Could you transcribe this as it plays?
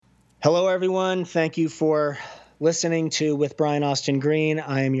Hello, everyone. Thank you for listening to With Brian Austin Green.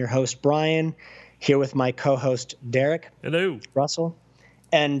 I am your host, Brian, here with my co-host, Derek. Hello. Russell.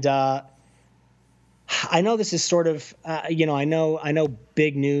 And I know this is sort of, I know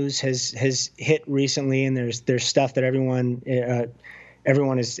big news has hit recently, and there's stuff that everyone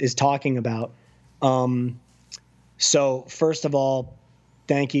is talking about. So first of all,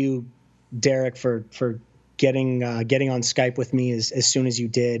 thank you, Derek, for getting on Skype with me as soon as you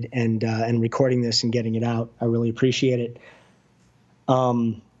did, and recording this and getting it out. I really appreciate it.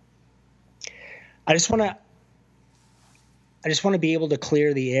 I just want to be able to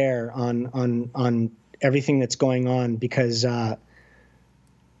clear the air on everything that's going on, because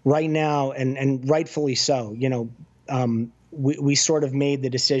right now, and rightfully so, we sort of made the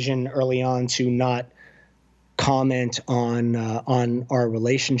decision early on to not comment on our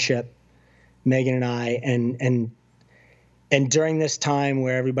relationship, Megan and I, and during this time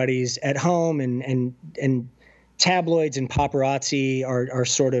where everybody's at home and tabloids and paparazzi are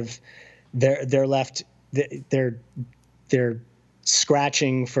sort of they're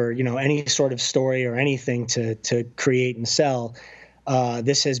scratching for any sort of story or anything to create and sell.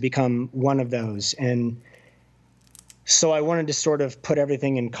 This has become one of those, and so I wanted to sort of put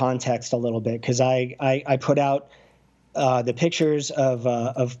everything in context a little bit, because I put out the pictures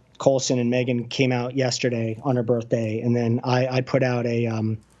of Colson and Megan came out yesterday on her birthday, and then I put out a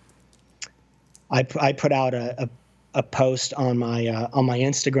post on my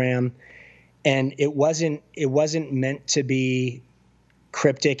Instagram, and it wasn't meant to be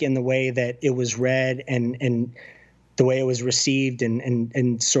cryptic in the way that it was read and the way it was received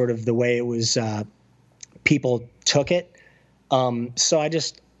and sort of the way it was people took it. So I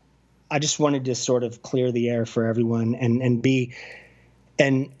just wanted to sort of clear the air for everyone and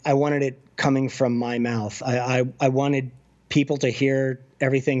I wanted it coming from my mouth. I wanted people to hear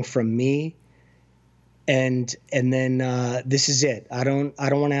everything from me. And then this is it. I don't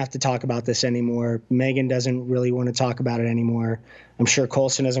want to have to talk about this anymore. Megan doesn't really want to talk about it anymore. I'm sure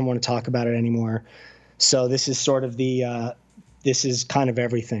Colson doesn't want to talk about it anymore. So this is sort of this is kind of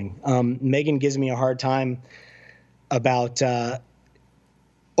everything. Megan gives me a hard time about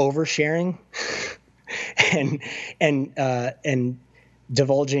oversharing and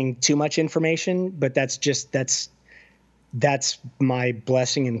divulging too much information, but that's my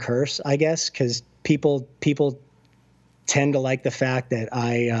blessing and curse, I guess, because people tend to like the fact that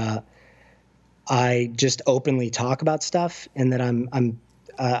I just openly talk about stuff, and that I'm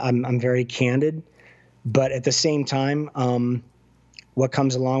very candid. But at the same time, what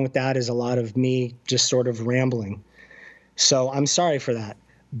comes along with that is a lot of me just sort of rambling. So I'm sorry for that.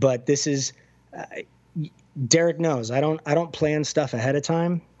 But this is Derek knows I don't plan stuff ahead of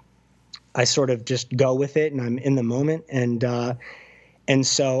time. I sort of just go with it, and I'm in the moment, and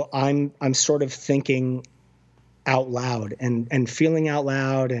so I'm sort of thinking out loud and feeling out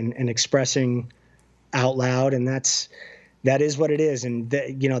loud and expressing out loud, and that is what it is. And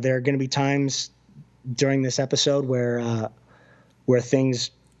there are going to be times during this episode where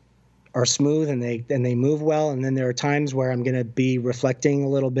things are smooth and they move well, and then there are times where I'm going to be reflecting a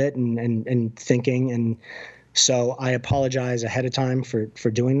little bit and thinking, and so I apologize ahead of time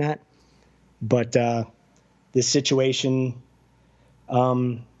for doing that. But this situation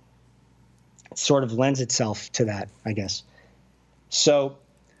sort of lends itself to that, I guess. So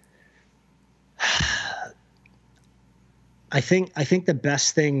I think the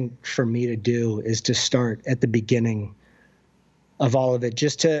best thing for me to do is to start at the beginning of all of it.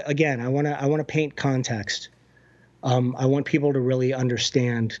 Just to, again, I want to paint context. I want people to really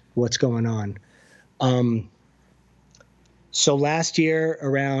understand what's going on. So last year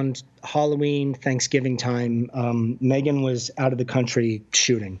around Halloween, Thanksgiving time, Megan was out of the country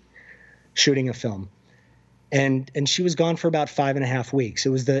shooting a film, and she was gone for about 5.5 weeks. It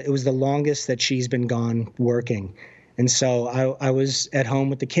was the longest that she's been gone working, and so I was at home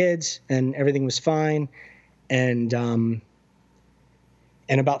with the kids, and everything was fine, and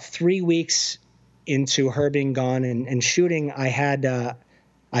about 3 weeks into her being gone and shooting, I had a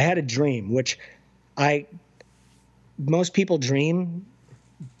dream, which most people dream,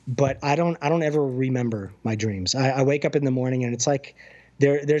 but I don't ever remember my dreams. I wake up in the morning and it's like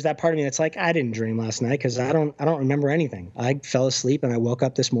there's that part of me that's like, I didn't dream last night because I don't remember anything. I fell asleep and I woke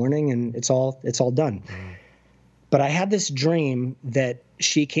up this morning and it's all done. Mm. But I had this dream that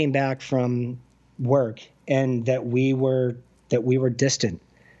she came back from work and that we were distant,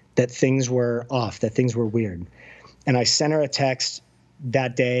 that things were off, that things were weird. And I sent her a text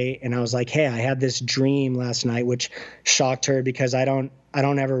that day and I was like, hey, I had this dream last night, which shocked her because I don't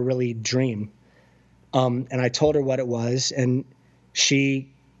ever really dream. And I told her what it was, and she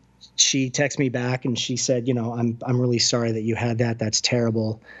she texted me back and she said, I'm really sorry that you had that. That's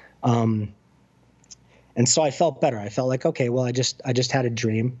terrible. And so I felt better. I felt like, okay, well, I just had a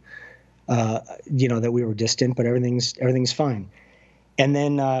dream, that we were distant, but everything's fine. And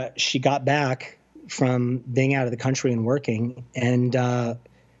then she got back from being out of the country and working, and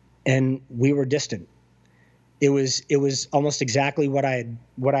we were distant. It was almost exactly what I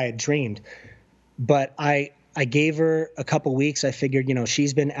had dreamed, but I gave her a couple weeks. I figured,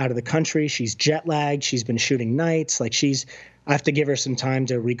 she's been out of the country, she's jet lagged, she's been shooting nights, I have to give her some time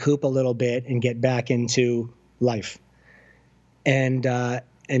to recoup a little bit and get back into life. And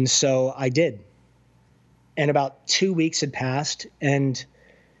so I did. And about 2 weeks had passed, and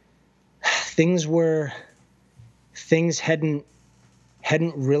things hadn't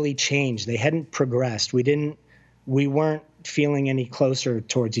really changed. They hadn't progressed. We weren't feeling any closer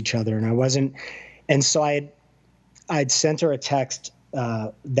towards each other, and I wasn't. And so I'd sent her a text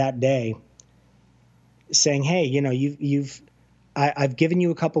that day saying, hey, I've given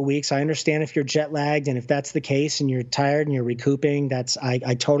you a couple weeks. I understand if you're jet lagged, and if that's the case and you're tired and you're recouping,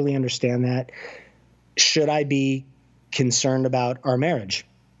 I totally understand that. Should I be concerned about our marriage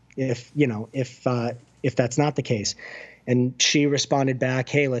if that's not the case? And she responded back,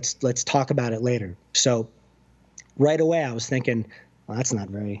 hey, let's talk about it later. So right away I was thinking, well, that's not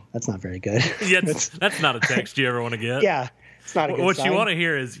very good. Yeah, that's not a text you ever want to get. Yeah. It's not a good What sign. you want to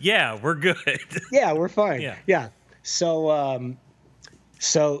hear is, yeah, we're good. Yeah, we're fine. Yeah. So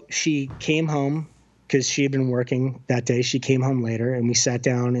she came home because she had been working that day. She came home later, and we sat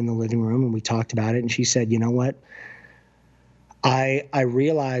down in the living room and we talked about it. And she said, you know what? I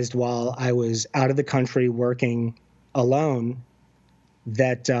realized while I was out of the country working alone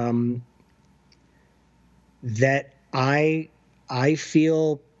that I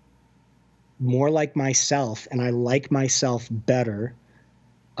feel more like myself, and I like myself better.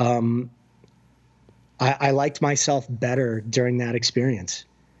 I liked myself better during that experience.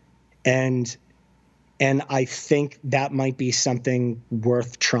 And I think that might be something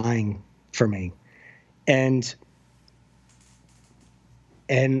worth trying for me. And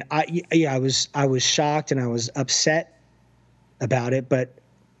I was shocked and I was upset about it, but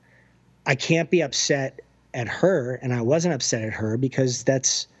I can't be upset at her, and I wasn't upset at her because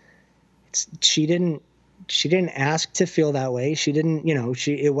she didn't ask to feel that way. She didn't,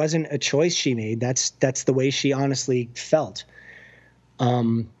 it wasn't a choice she made. That's the way she honestly felt.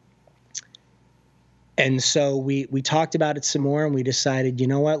 And so we talked about it some more, and we decided, you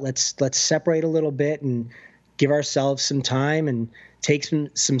know what, let's separate a little bit and give ourselves some time and take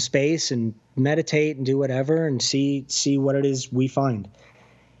some space and meditate and do whatever and see what it is we find.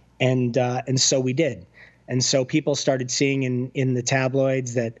 And so we did. And so people started seeing in the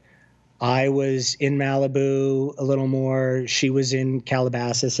tabloids that I was in Malibu a little more. She was in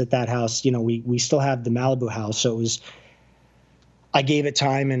Calabasas at that house. We still have the Malibu house. So it was, I gave it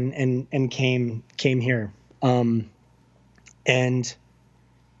time and came here. And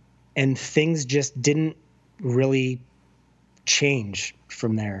things just didn't really change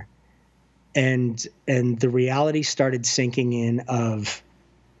from there. And the reality started sinking in of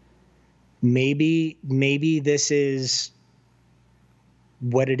maybe this is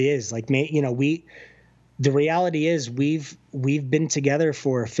what it is. The reality is we've been together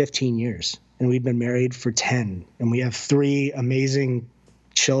for 15 years and we've been married for 10, and we have 3 amazing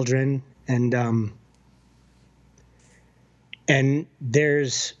children. And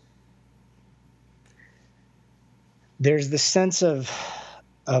there's the sense of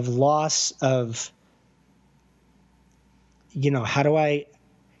loss of,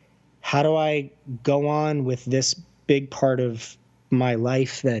 how do I go on with this big part of my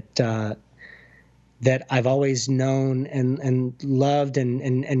life that I've always known and loved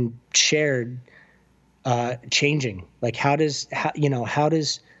and shared, changing? Like, what does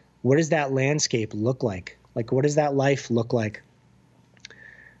that landscape look like? Like, what does that life look like?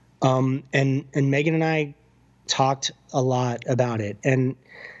 And Megan and I talked a lot about it, and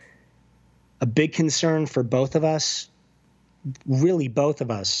a big concern for both of us, really both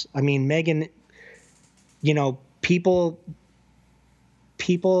of us. I mean, Megan, people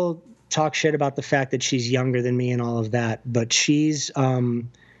talk shit about the fact that she's younger than me and all of that, but she's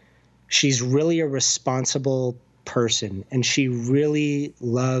really a responsible person, and she really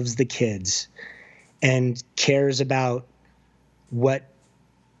loves the kids and cares about what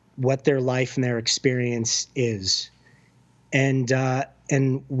their life and their experience is. And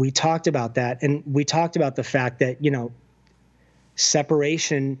we talked about that, and we talked about the fact that,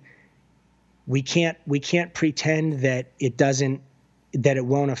 separation, we can't pretend that it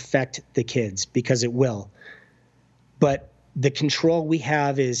won't affect the kids, because it will. But the control we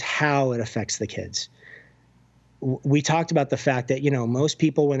have is how it affects the kids. We talked about the fact that, most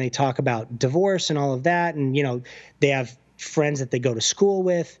people, when they talk about divorce and all of that, and, they have friends that they go to school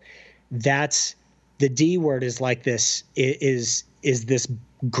with, that's the D word is like this, is this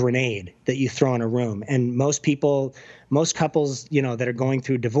grenade that you throw in a room. And most couples, that are going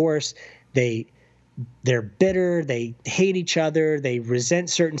through divorce, they're bitter, they hate each other, they resent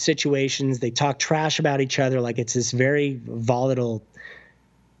certain situations, they talk trash about each other, like it's this very volatile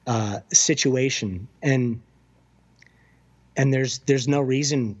situation. And there's no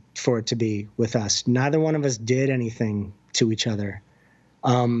reason for it to be with us. Neither one of us did anything to each other.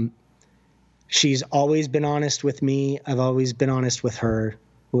 She's always been honest with me. I've always been honest with her.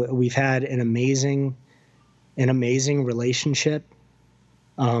 We've had an amazing relationship.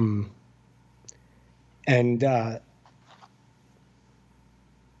 And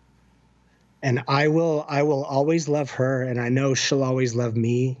I will always love her, and I know she'll always love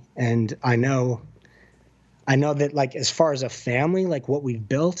me. And I know that, like, as far as a family, like what we've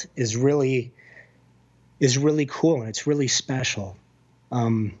built is really cool, and it's really special.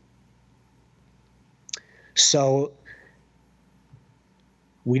 So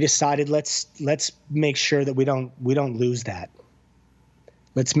we decided let's make sure that we don't lose that.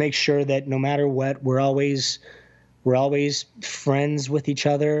 Let's make sure that no matter what, we're always friends with each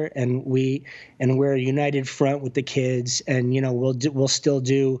other, and we're a united front with the kids. And we'll still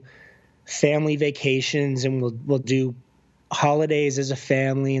do family vacations, and we'll do holidays as a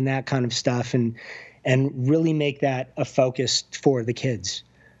family and that kind of stuff, and really make that a focus for the kids.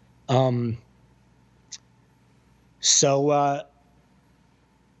 So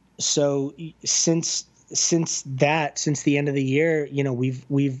since the end of the year,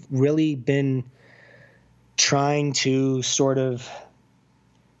 we've really been trying to sort of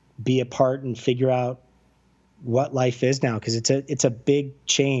be apart and figure out what life is now, because it's a big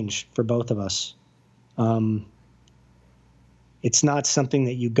change for both of us. It's not something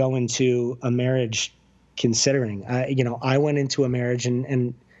that you go into a marriage considering. I went into a marriage,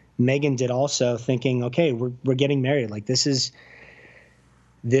 and Megan did also, thinking, okay, we're getting married. Like this is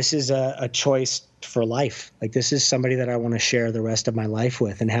a choice for life. Like this is somebody that I want to share the rest of my life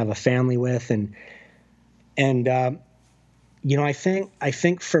with and have a family with. And I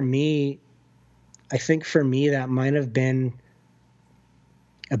think for me that might have been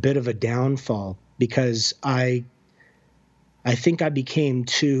a bit of a downfall, because I think I became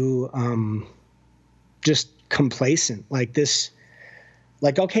too just complacent. Like this,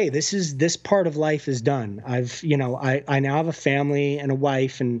 like, okay, this part of life is done. I now have a family and a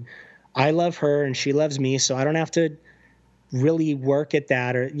wife, and I love her and she loves me, so I don't have to really work at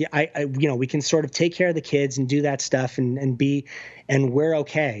that. Or we can sort of take care of the kids and do that stuff and we're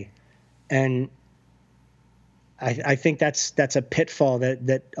okay. And I think that's a pitfall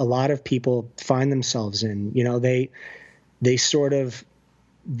that a lot of people find themselves in. They sort of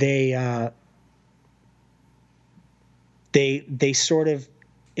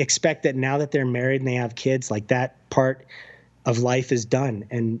expect that now that they're married and they have kids, like that part of life is done,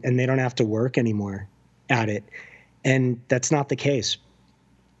 and they don't have to work anymore at it. And that's not the case.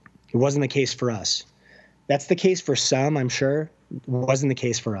 It wasn't the case for us. That's the case for some, I'm sure. It wasn't the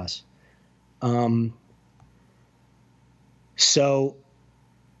case for us. So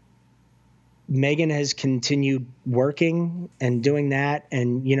Megan has continued working and doing that.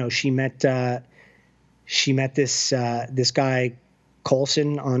 And, she met this guy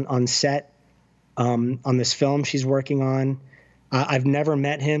Coulson on set, on this film she's working on. I've never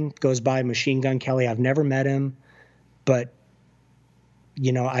met him. Goes by Machine Gun Kelly. I've never met him, but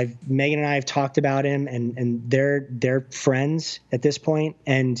Megan and I have talked about him, and they're friends at this point.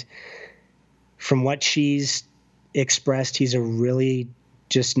 And from what she's expressed, he's a really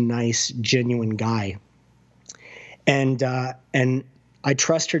just nice, genuine guy. And I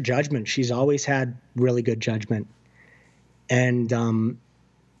trust her judgment. She's always had really good judgment. And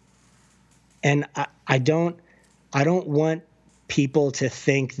I don't want people to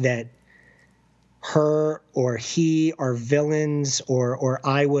think that her or he are villains, or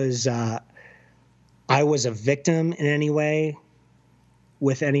I was a victim in any way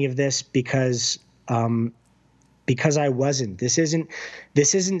with any of this, because I wasn't. This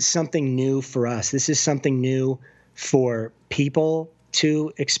isn't something new for us. This is something new for people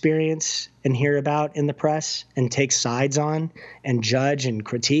to experience and hear about in the press and take sides on and judge and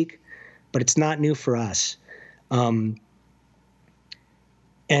critique, but it's not new for us. And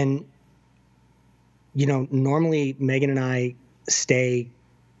normally Megan and I stay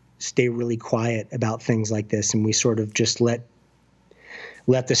really quiet about things like this, and we sort of just let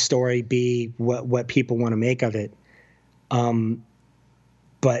the story be what people want to make of it.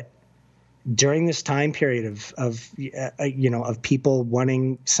 But during this time period of people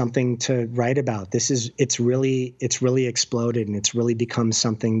wanting something to write about, it's really exploded, and it's really become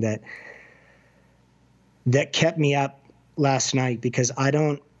something that kept me up last night, because I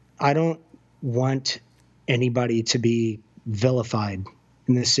don't want anybody to be vilified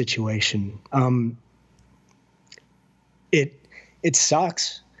in this situation. It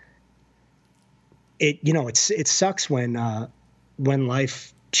sucks. It sucks when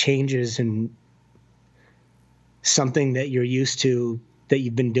life changes and something that you're used to, that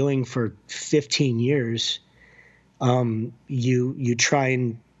you've been doing for 15 years, you try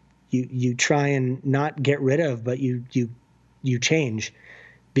and not get rid of, but you change,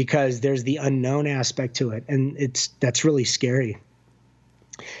 because there's the unknown aspect to it, and that's really scary.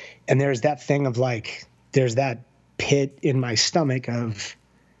 And there's that thing of like, there's that pit in my stomach of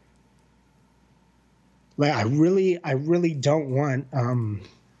like, I really don't want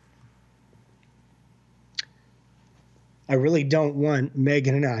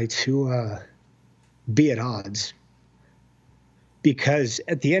Megan and I to be at odds, because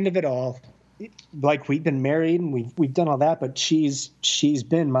at the end of it all, like, we've been married and we've done all that, but she's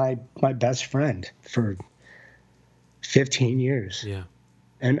been my best friend for 15 years. Yeah.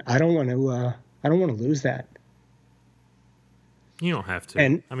 And I don't want to lose that. You don't have to.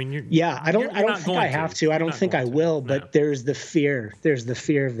 And I mean, I don't think I have to. I don't think I will, but there's the fear. There's the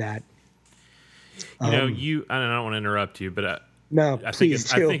fear of that. I don't want to interrupt you, but I think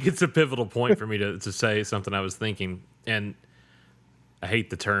it's a pivotal point for me to say something I was thinking. And I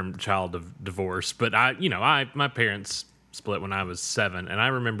hate the term child of divorce, but my parents split when I was 7, and I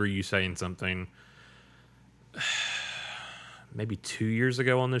remember you saying something maybe 2 years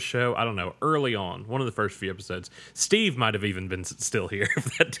ago on this show. I don't know, early on, one of the first few episodes. Steve might have even been still here,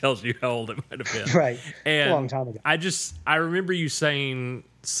 if that tells you how old it might have been. Right. And a long time ago. I remember you saying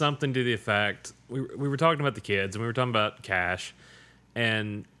something to the effect, we were talking about the kids, and we were talking about Cash,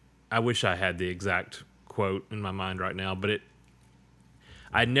 and I wish I had the exact quote in my mind right now, but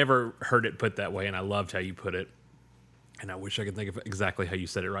I never heard it put that way, and I loved how you put it. And I wish I could think of exactly how you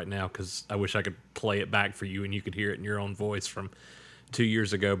said it right now, because I wish I could play it back for you and you could hear it in your own voice from 2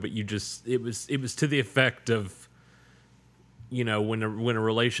 years ago. But it was to the effect of, when a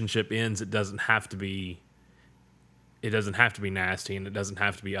relationship ends, it doesn't have to be nasty, and it doesn't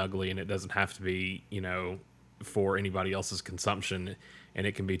have to be ugly, and it doesn't have to be, for anybody else's consumption. And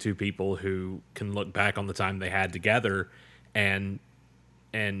it can be two people who can look back on the time they had together and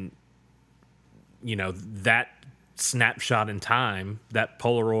that snapshot in time, that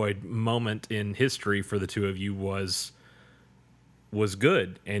Polaroid moment in history for the two of you was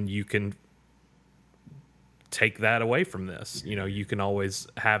good, and you can take that away from this. You can always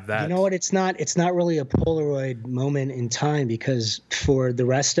have that. You know what? It's not really a Polaroid moment in time, because for the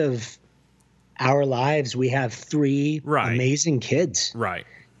rest of our lives, we have 3 amazing kids, right?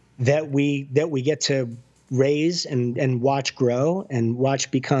 That we get to raise and watch grow and watch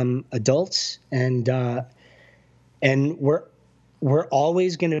become adults, and we're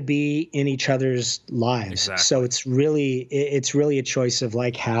always going to be in each other's lives. Exactly. So it's really a choice of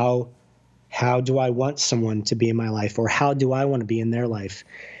like, how do I want someone to be in my life, or how do I want to be in their life?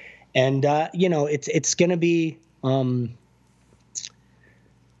 And it's going to be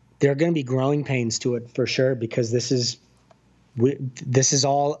there are going to be growing pains to it for sure, because this is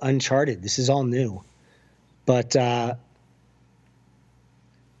all uncharted. This is all new. But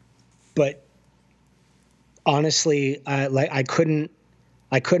honestly, I couldn't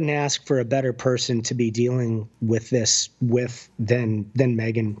ask for a better person to be dealing with this than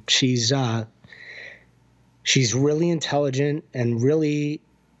Megan. She's really intelligent and really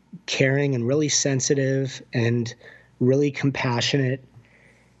caring and really sensitive and really compassionate,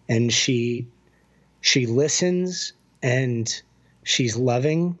 and she listens, and she's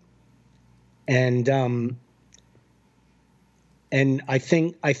loving, and I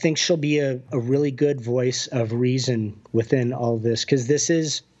think she'll be a really good voice of reason within all this, because there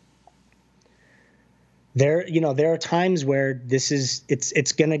are times where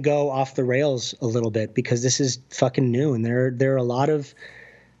it's going to go off the rails a little bit, because this is fucking new, and there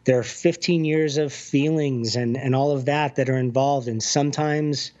are 15 years of feelings and all of that are involved, and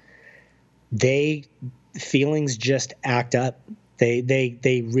sometimes feelings just act up.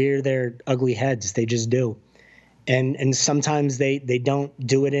 They rear their ugly heads. They just do. And sometimes they don't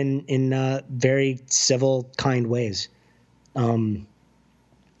do it in very civil, kind ways. And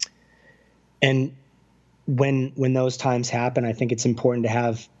when those times happen, I think it's important to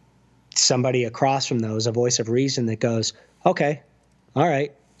have somebody across from those, a voice of reason that goes, okay, all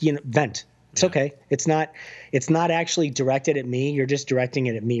right, vent. It's okay. It's not actually directed at me. You're just directing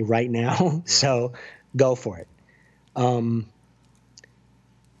it at me right now. So go for it.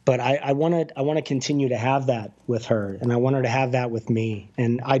 But I want to continue to have that with her, and I want her to have that with me.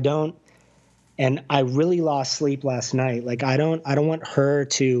 And I really lost sleep last night. Like I don't want her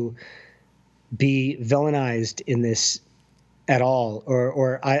to be villainized in this at all,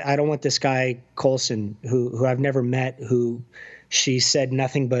 or I don't want this guy Colson, who I've never met, who she said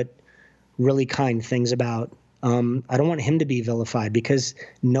nothing but really kind things about. I don't want him to be vilified because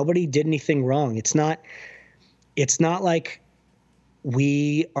nobody did anything wrong. It's not like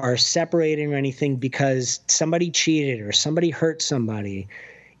we are separating or anything because somebody cheated or somebody hurt somebody.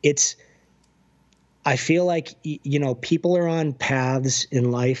 I feel like, people are on paths in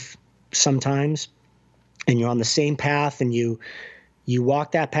life sometimes, and you're on the same path, and you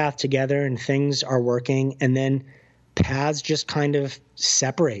walk that path together and things are working, and then paths just kind of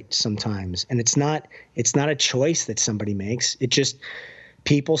separate sometimes. And it's not a choice that somebody makes. It just,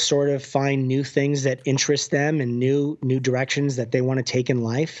 people sort of find new things that interest them and new directions that they want to take in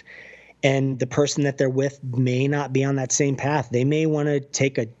life. And the person that they're with may not be on that same path. They may want to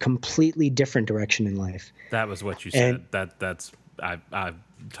take a completely different direction in life. That was what you said. I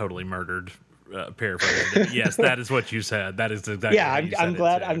totally murdered, paraphrasing. Yes, that is what you said. That is exactly. Yeah, I'm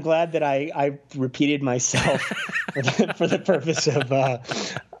glad that I repeated myself for the purpose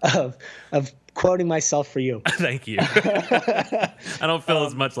of quoting myself for you. Thank you. I don't feel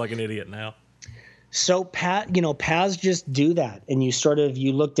as much like an idiot now. So paths just do that. And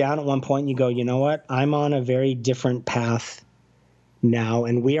you look down at one point and you go, you know what? I'm on a very different path now.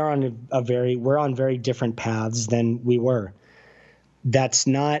 And we are on we're on very different paths than we were. I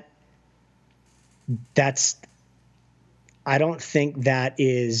don't think that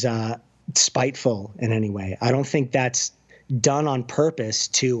is spiteful in any way. I don't think that's done on purpose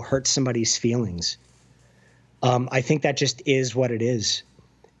to hurt somebody's feelings. I think that just is what it is.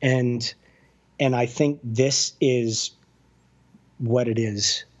 And I think this is what it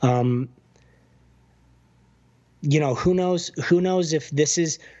is. Who knows if this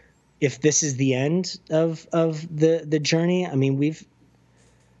is the end of the journey. I mean,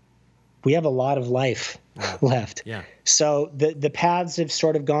 we have a lot of life left. Yeah. So the paths have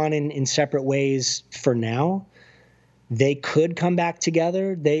sort of gone in separate ways for now. They could come back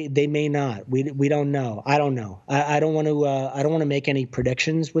together. They may not. We don't know. I don't know. I don't want to make any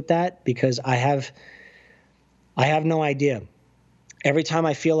predictions with that because I have no idea. Every time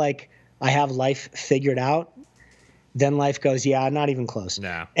I feel like I have life figured out, then life goes, yeah, not even close.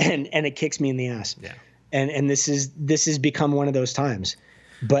 No. And it kicks me in the ass. Yeah. And this has become one of those times,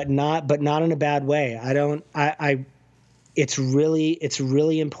 but not in a bad way. It's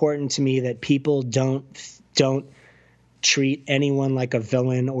really important to me that people don't treat anyone like a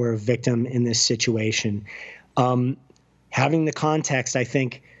villain or a victim in this situation. Having the context, I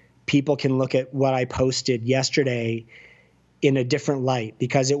think people can look at what I posted yesterday in a different light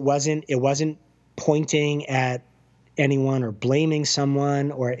because it wasn't pointing at anyone or blaming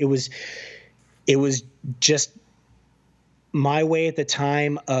someone, or it was just my way at the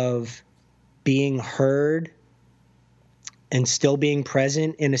time of being heard and still being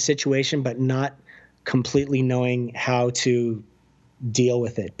present in a situation, but not completely knowing how to deal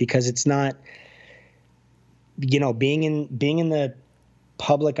with it because it's not, being in the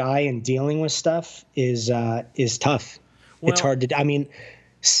public eye and dealing with stuff is tough. Well, it's hard to,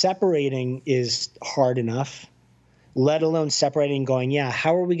 separating is hard enough, let alone separating and going, yeah,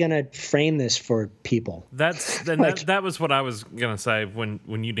 how are we going to frame this for people? That was what I was going to say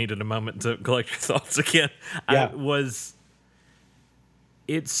when you needed a moment to collect your thoughts again. Yeah.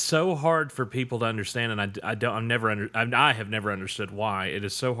 It's so hard for people to understand, and I have never understood why it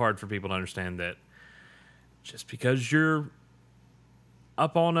is so hard for people to understand that just because you're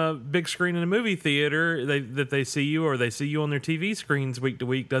up on a big screen in a movie theater, that they see you or they see you on their TV screens week to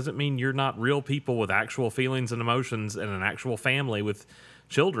week doesn't mean you're not real people with actual feelings and emotions and an actual family with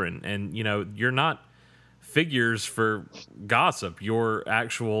children. And you're not figures for gossip. You're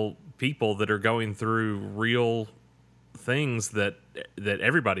actual people that are going through real things that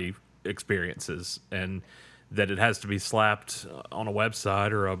everybody experiences, and that it has to be slapped on a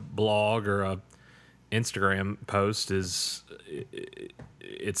website or a blog or a Instagram post it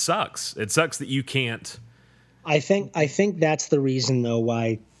sucks. It sucks that you can't. I think that's the reason though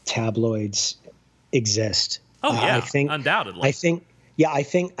why tabloids exist. Oh yeah, I think undoubtedly. I think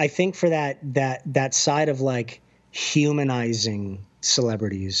for that side of like humanizing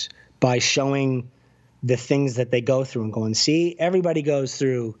celebrities by showing the things that they go through and going, see, everybody goes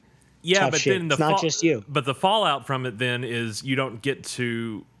through tough shit. It's not just you. But the fallout from it then is you don't get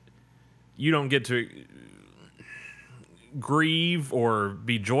to you don't get to grieve or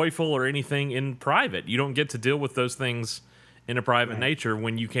be joyful or anything in private. You don't get to deal with those things in a private nature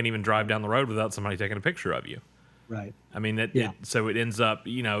when you can't even drive down the road without somebody taking a picture of you. Right. I mean, so it ends up,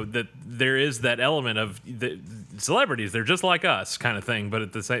 that there is that element of the celebrities. They're just like us, kind of thing.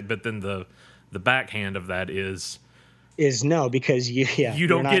 But but then the backhand of that is no, because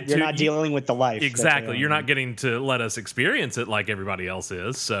you're not dealing with the life. Exactly. You're not getting to let us experience it like everybody else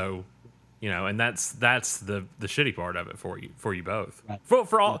is. So, and that's the shitty part of it for you both. Right.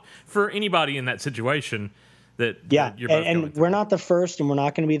 For anybody in that situation. That you're both and we're not the first, and we're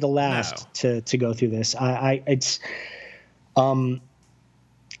not going to be the last to go through this.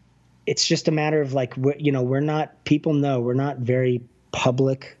 It's just a matter of like we're not, people know we're not very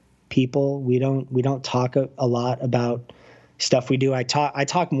public people. We don't talk a lot about stuff we do. I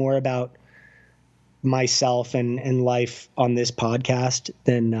talk more about myself and life on this podcast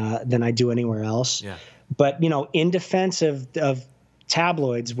than I do anywhere else. Yeah. But in defense of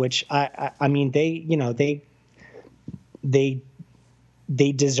tabloids, which I mean they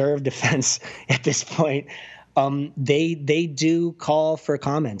deserve defense at this point. They do call for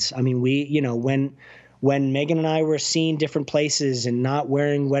comments. I mean, when Megan and I were seen different places and not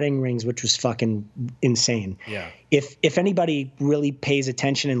wearing wedding rings, which was fucking insane. Yeah. If anybody really pays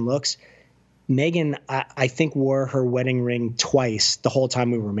attention and looks, Megan, I think, wore her wedding ring twice the whole time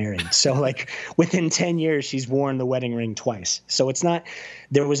we were married. So like within 10 years, she's worn the wedding ring twice. So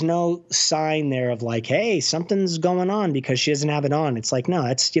there was no sign there of like, hey, something's going on because she doesn't have it on. It's like,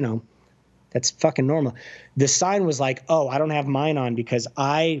 no, that's fucking normal. The sign was like, oh, I don't have mine on because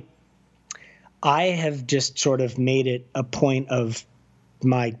I have just sort of made it a point of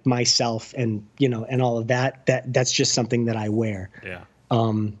myself and, and all of that. That's just something that I wear. Yeah.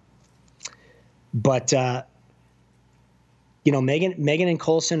 But Megan and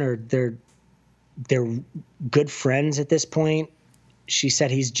Coulson they're good friends at this point. She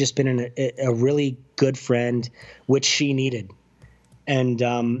said he's just been a really good friend, which she needed. And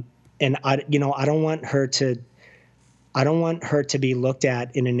I don't want her to be looked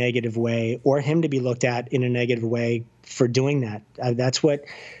at in a negative way, or him to be looked at in a negative way for doing that.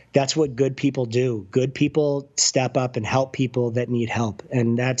 That's what good people do. Good people step up and help people that need help.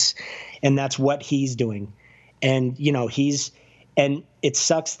 And that's what he's doing. And, and it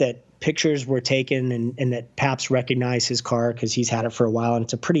sucks that pictures were taken and that Paps recognized his car because he's had it for a while. And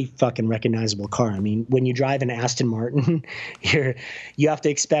it's a pretty fucking recognizable car. I mean, when you drive an Aston Martin, you have to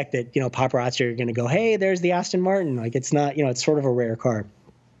expect that, paparazzi are going to go, hey, there's the Aston Martin. Like, it's not, it's sort of a rare car.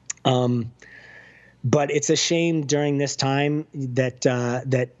 But it's a shame during this time that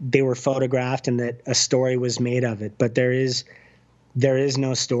they were photographed and that a story was made of it. But there is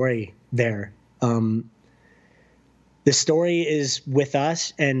no story there. The story is with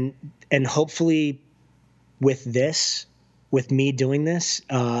us, and hopefully with me doing this,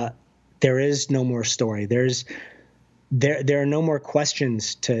 there is no more story. There are no more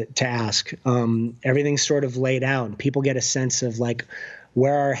questions to ask. Everything's sort of laid out. People get a sense of like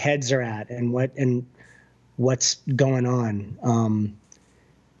where our heads are at and what's going on.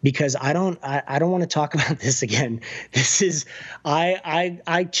 Because I don't want to talk about this again. This is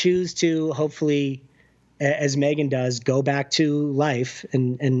I choose to hopefully, as Megan does, go back to life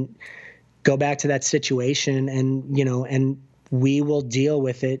and go back to that situation, and we will deal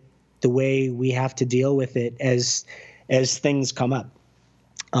with it the way we have to deal with it as things come up.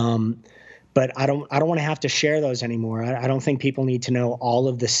 But I don't want to have to share those anymore. I don't think people need to know all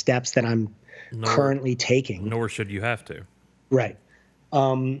of the steps that I'm currently taking. Nor should you have to. Right.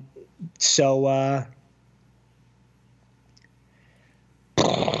 So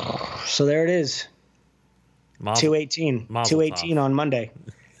there it is. 218 on Monday.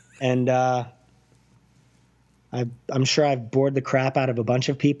 And I'm sure I've bored the crap out of a bunch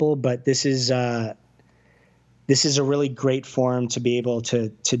of people, but this is a really great forum to be able to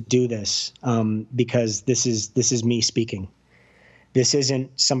do this, because this is me speaking. This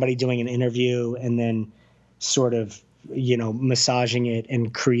isn't somebody doing an interview and then sort of, massaging it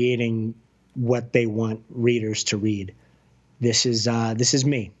and creating what they want readers to read. This is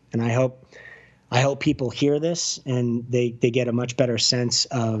me. And I hope people hear this and they get a much better sense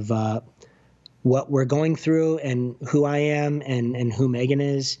of what we're going through and who I am and who Megan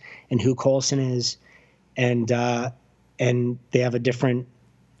is and who Coulson is. And they have a different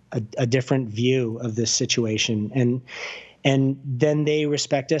view of this situation. And then they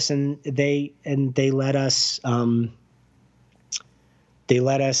respect us and they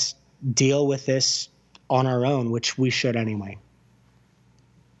let us deal with this on our own, which we should anyway.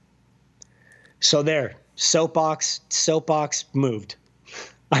 So there, soapbox moved.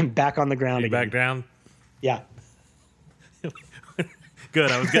 I'm back on the ground again. Back down. Yeah.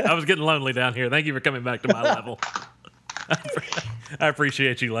 Good. I was getting lonely down here. Thank you for coming back to my level. I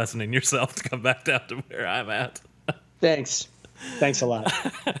appreciate you lessening yourself to come back down to where I'm at. Thanks a lot.